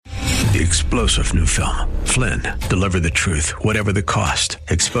the explosive new film, Flynn, Deliver the Truth, Whatever the Cost,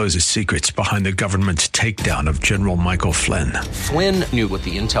 exposes secrets behind the government's takedown of General Michael Flynn. Flynn knew what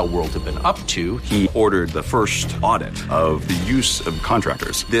the intel world had been up to. He ordered the first audit of the use of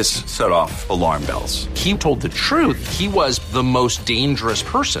contractors. This set off alarm bells. He told the truth. He was the most dangerous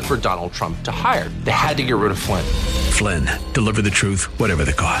person for Donald Trump to hire. They had to get rid of Flynn. Flynn, Deliver the Truth, Whatever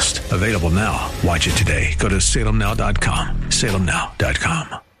the Cost. Available now. Watch it today. Go to salemnow.com.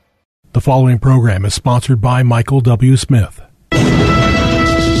 salemnow.com. The following program is sponsored by Michael W. Smith. The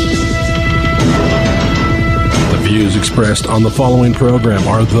views expressed on the following program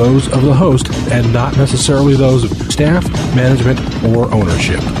are those of the host and not necessarily those of staff, management, or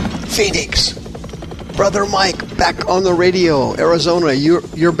ownership. Phoenix, Brother Mike, back on the radio. Arizona,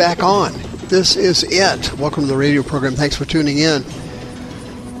 you're back on. This is it. Welcome to the radio program. Thanks for tuning in.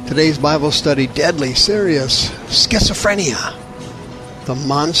 Today's Bible study, deadly serious, schizophrenia. The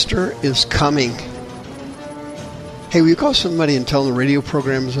monster is coming. Hey, will you call somebody and tell them the radio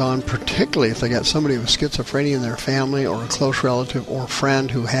program is on, particularly if they got somebody with schizophrenia in their family or a close relative or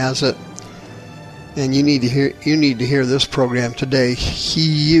friend who has it? And you need to hear this program today.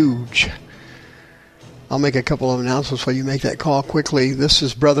 Huge. I'll make a couple of announcements while you make that call quickly. This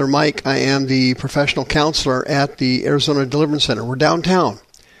is Brother Mike. I am the professional counselor at the Arizona Deliverance Center. We're downtown,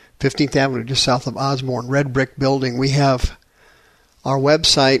 15th Avenue, just south of Osborne, red brick building. We have our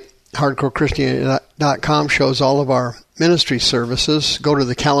website, hardcorechristianity.com, shows all of our ministry services. Go to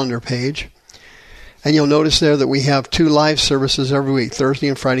the calendar page, and you'll notice there that we have 2 live services every week, Thursday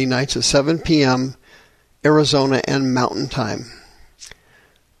and Friday nights at 7 p.m. Arizona and Mountain Time.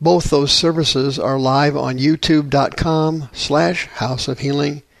 Both those services are live on youtube.com/House of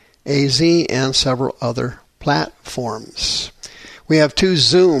Healing AZ and several other platforms. We have 2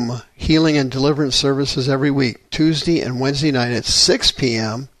 Zoom healing and deliverance services every week, Tuesday and Wednesday night at 6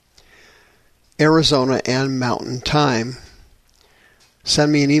 p.m. Arizona and Mountain Time.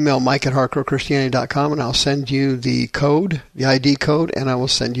 Send me an email, mike@hardcorechristianity.com, and I'll send you the code, the ID code, and I will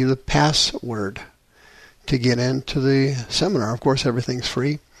send you the password to get into the seminar. Of course, everything's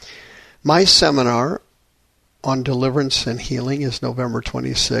free. My seminar on deliverance and healing is November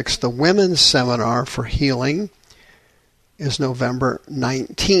 26th. The women's seminar for healing is November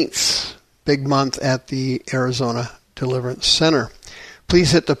 19th. Big month at the Arizona Deliverance Center.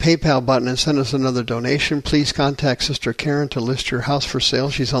 Please hit the PayPal button and send us another donation. Please contact Sister Karen to list your house for sale.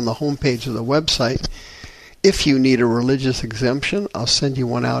 She's on the homepage of the website. If you need a religious exemption, I'll send you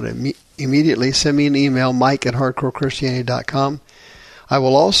one out immediately. Send me an email, mike@hardcorechristianity.com. I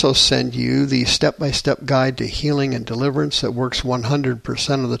will also send you the step-by-step guide to healing and deliverance that works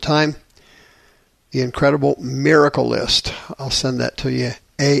 100% of the time. The incredible miracle list. I'll send that to you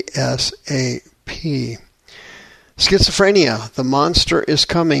ASAP. Schizophrenia. The monster is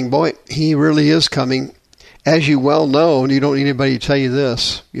coming. Boy, he really is coming. As you well know, and you don't need anybody to tell you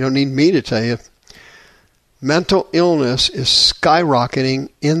this. You don't need me to tell you. Mental illness is skyrocketing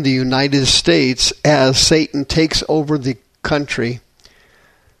in the United States as Satan takes over the country.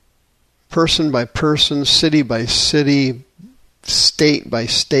 Person by person, city by city, state by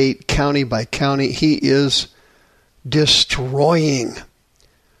state, county by county. He is destroying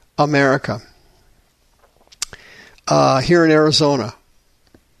America. Here in Arizona,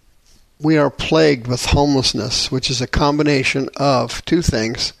 we are plagued with homelessness, which is a combination of 2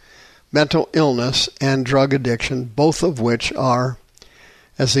 things, mental illness and drug addiction, both of which are,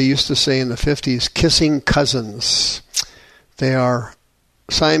 as they used to say in the 50s, kissing cousins. They are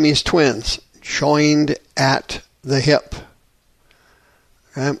Siamese twins, joined at the hip.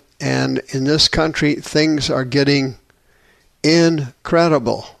 Okay? And in this country, things are getting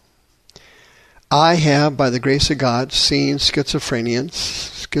incredible. I have, by the grace of God, seen schizophrenic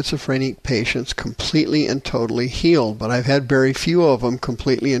patients completely and totally healed, but I've had very few of them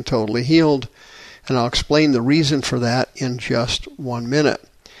completely and totally healed, and I'll explain the reason for that in just 1 minute.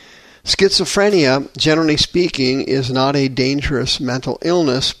 Schizophrenia, generally speaking, is not a dangerous mental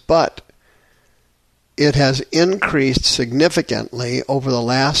illness, but it has increased significantly over the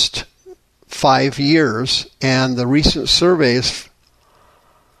last 5 years, and the recent surveys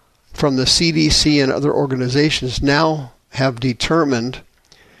from the CDC and other organizations now have determined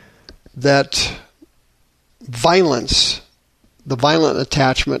that violence, the violent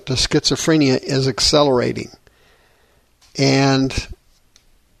attachment to schizophrenia, is accelerating. And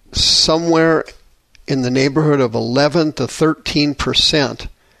somewhere in the neighborhood of 11 to 13%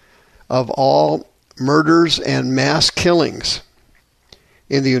 of all murders and mass killings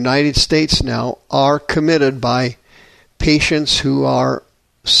in the United States now are committed by patients who are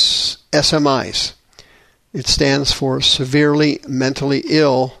SMIs. It stands for severely mentally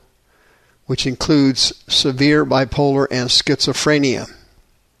ill which includes severe bipolar and schizophrenia.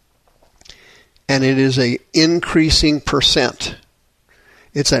 And it is an increasing percent.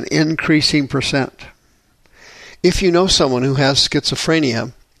 It's an increasing percent. If you know someone who has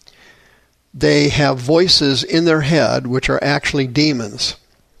schizophrenia, they have voices in their head which are actually demons.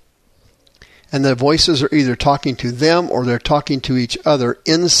 And the voices are either talking to them or they're talking to each other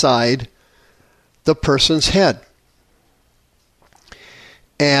inside the person's head.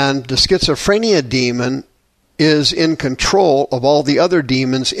 And the schizophrenia demon is in control of all the other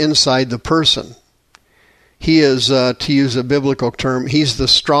demons inside the person. He is, to use a biblical term, he's the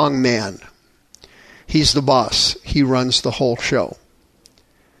strong man. He's the boss. He runs the whole show.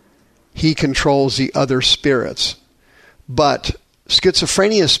 He controls the other spirits. But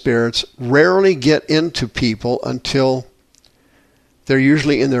schizophrenia spirits rarely get into people until they're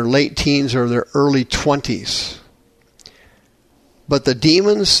usually in their late teens or their early 20s. But the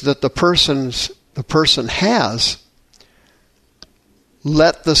demons that the person has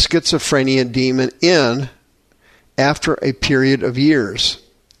let the schizophrenia demon in after a period of years.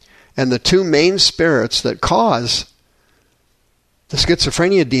 And the two main spirits that cause the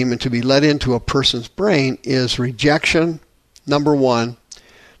schizophrenia demon to be let into a person's brain is rejection, number one.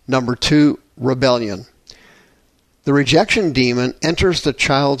 Number two, rebellion. The rejection demon enters the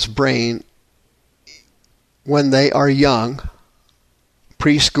child's brain when they are young,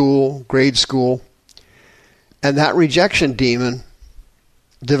 preschool, grade school, and that rejection demon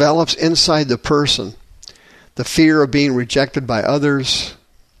develops inside the person the fear of being rejected by others,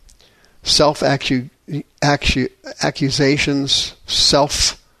 self-accusations,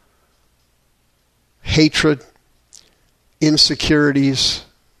 self-hatred, insecurities,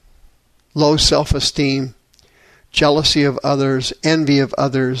 low self-esteem, jealousy of others, envy of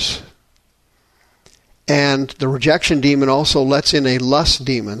others. And the rejection demon also lets in a lust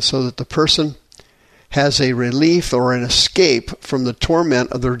demon so that the person has a relief or an escape from the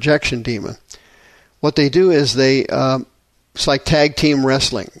torment of the rejection demon. What they do is it's like tag team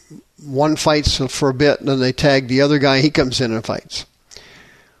wrestling. One fights for a bit, and then they tag the other guy. He comes in and fights.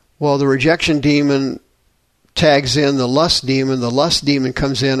 Well, the rejection demon tags in the lust demon. The lust demon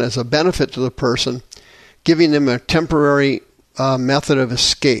comes in as a benefit to the person, giving them a temporary method of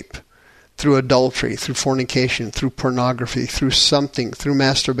escape through adultery, through fornication, through pornography, through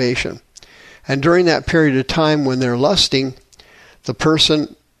masturbation. And during that period of time when they're lusting, the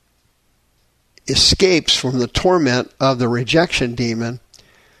person escapes from the torment of the rejection demon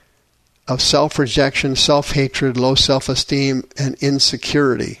of self-rejection, self-hatred, low self-esteem, and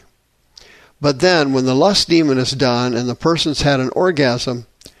insecurity. But then when the lust demon is done and the person's had an orgasm,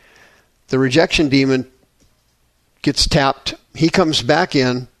 the rejection demon gets tapped. He comes back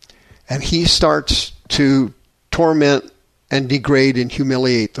in and he starts to torment and degrade and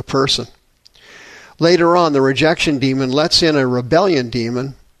humiliate the person. Later on, the rejection demon lets in a rebellion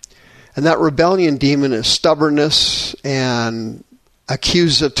demon, and that rebellion demon is stubbornness and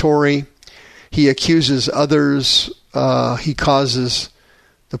accusatory. He accuses others. He causes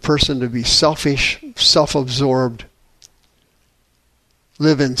the person to be selfish, self-absorbed,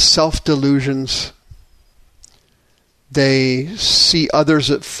 live in self-delusions. They see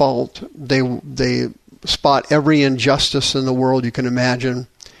others at fault. They spot every injustice in the world you can imagine.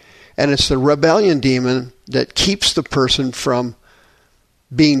 And it's the rebellion demon that keeps the person from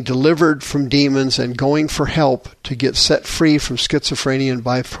being delivered from demons and going for help to get set free from schizophrenia and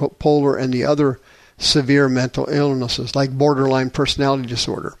bipolar and the other severe mental illnesses like borderline personality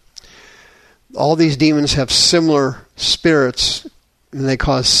disorder. All these demons have similar spirits and they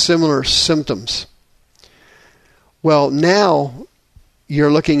cause similar symptoms. Well, now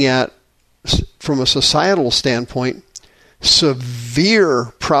you're looking at, from a societal standpoint, severe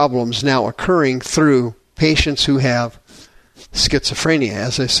problems now occurring through patients who have schizophrenia.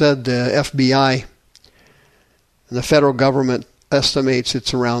 As I said, the FBI and the federal government estimates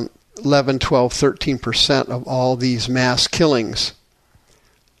it's around 11, 12, 13% of all these mass killings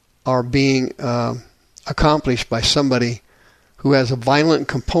are being accomplished by somebody who has a violent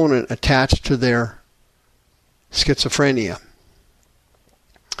component attached to their schizophrenia.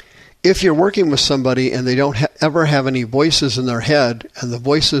 If you're working with somebody and they don't ever have any voices in their head, and the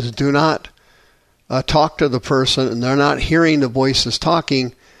voices do not talk to the person, and they're not hearing the voices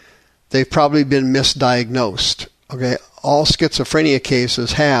talking, they've probably been misdiagnosed. Okay, all schizophrenia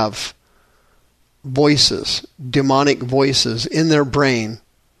cases have voices, demonic voices in their brain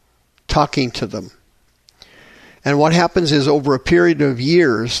talking to them. And what happens is, over a period of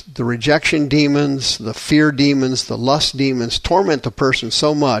years, the rejection demons, the fear demons, the lust demons torment the person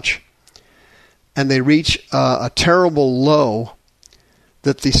so much, and they reach a terrible low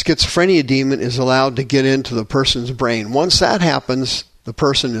that the schizophrenia demon is allowed to get into the person's brain. Once that happens, the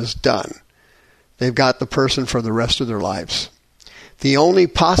person is done. They've got the person for the rest of their lives. The only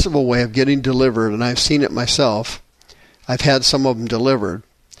possible way of getting delivered, and I've seen it myself, I've had some of them delivered,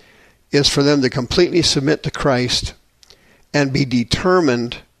 is for them to completely submit to Christ and be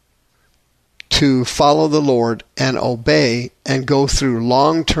determined to follow the Lord and obey and go through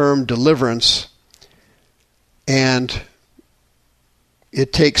long-term deliverance. And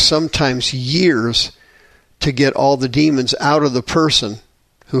it takes sometimes years to get all the demons out of the person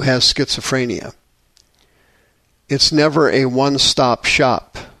who has schizophrenia. It's never a one-stop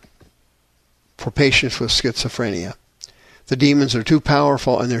shop for patients with schizophrenia. The demons are too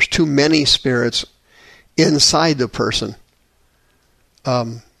powerful, and there's too many spirits inside the person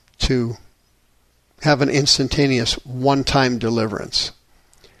to have an instantaneous one-time deliverance.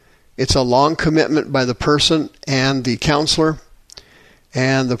 It's a long commitment by the person and the counselor,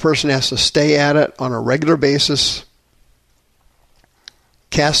 and the person has to stay at it on a regular basis,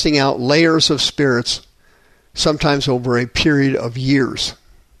 casting out layers of spirits, sometimes over a period of years.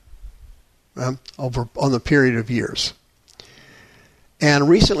 On the period of years. And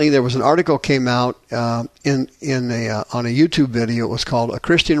recently there was an article came out on a YouTube video. It was called A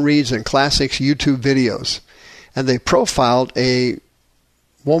Christian Reads and Classics YouTube Videos. And they profiled a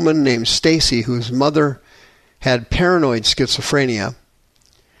woman named Stacy whose mother had paranoid schizophrenia.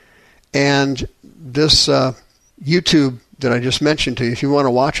 And this YouTube that I just mentioned to you, if you want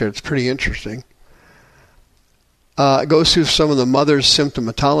to watch it, it's pretty interesting. It goes through some of the mother's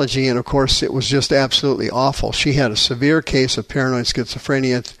symptomatology, and of course it was just absolutely awful. She had a severe case of paranoid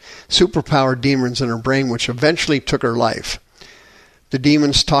schizophrenia, superpowered demons in her brain, which eventually took her life. The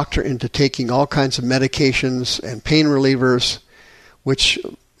demons talked her into taking all kinds of medications and pain relievers, which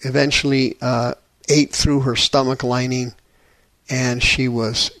eventually ate through her stomach lining, and she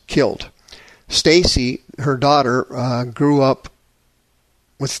was killed. Stacy, her daughter, grew up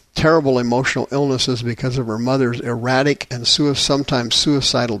with terrible emotional illnesses because of her mother's erratic and sometimes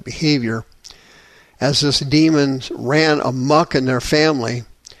suicidal behavior, as this demon ran amok in their family,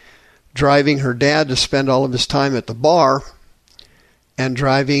 driving her dad to spend all of his time at the bar and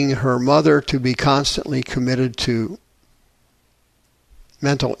driving her mother to be constantly committed to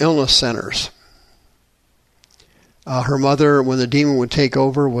mental illness centers. Her mother, when the demon would take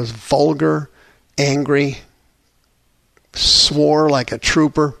over, was vulgar, angry, swore like a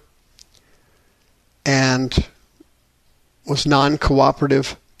trooper, and was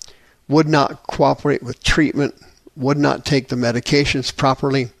non-cooperative, would not cooperate with treatment, would not take the medications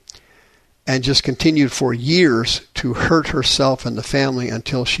properly, and just continued for years to hurt herself and the family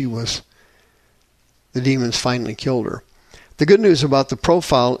until the demons finally killed her. The good news about the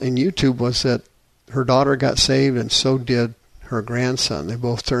profile in YouTube was that her daughter got saved, and so did her grandson. They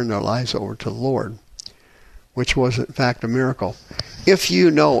both turned their lives over to the Lord, which was in fact a miracle. If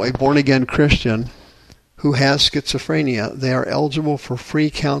you know a born-again Christian who has schizophrenia, they are eligible for free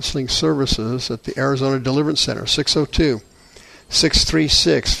counseling services at the Arizona Deliverance Center,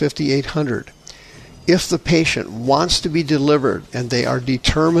 602-636-5800. If the patient wants to be delivered and they are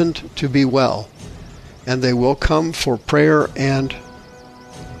determined to be well, and they will come for prayer and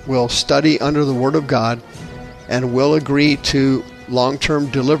will study under the Word of God and will agree to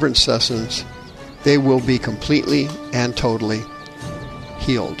long-term deliverance sessions, they will be completely and totally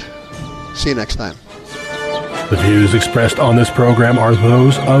healed. See you next time. The views expressed on this program are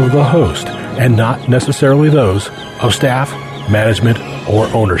those of the host and not necessarily those of staff, management, or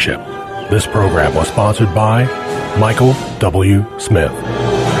ownership. This program was sponsored by Michael W. Smith.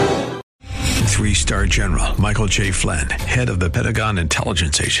 3-star General Michael J. Flynn, head of the Pentagon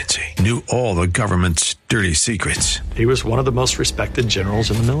Intelligence Agency, knew all the government's dirty secrets. He was one of the most respected generals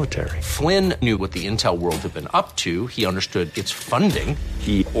in the military. Flynn knew what the intel world had been up to. He understood its funding.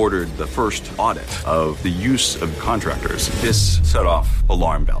 He ordered the first audit of the use of contractors. This set off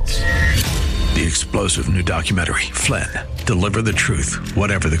alarm bells. The explosive new documentary, Flynn, Deliver the Truth,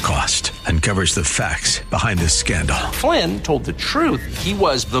 Whatever the Cost, uncovers the facts behind this scandal. Flynn told the truth. He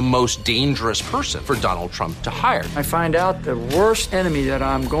was the most dangerous person for Donald Trump to hire. I find out the worst enemy that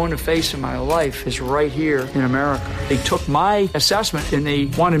I'm going to face in my life is right here in America. They took my assessment and they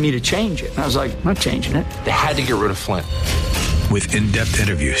wanted me to change it. And I was like, I'm not changing it. They had to get rid of Flynn. With in-depth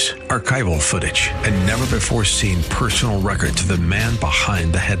interviews, archival footage, and never-before-seen personal records of the man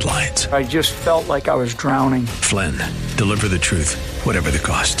behind the headlines. I just felt like I was drowning. Flynn, Deliver the Truth, Whatever the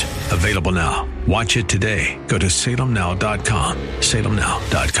Cost. Available now. Watch it today. Go to salemnow.com.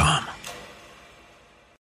 salemnow.com.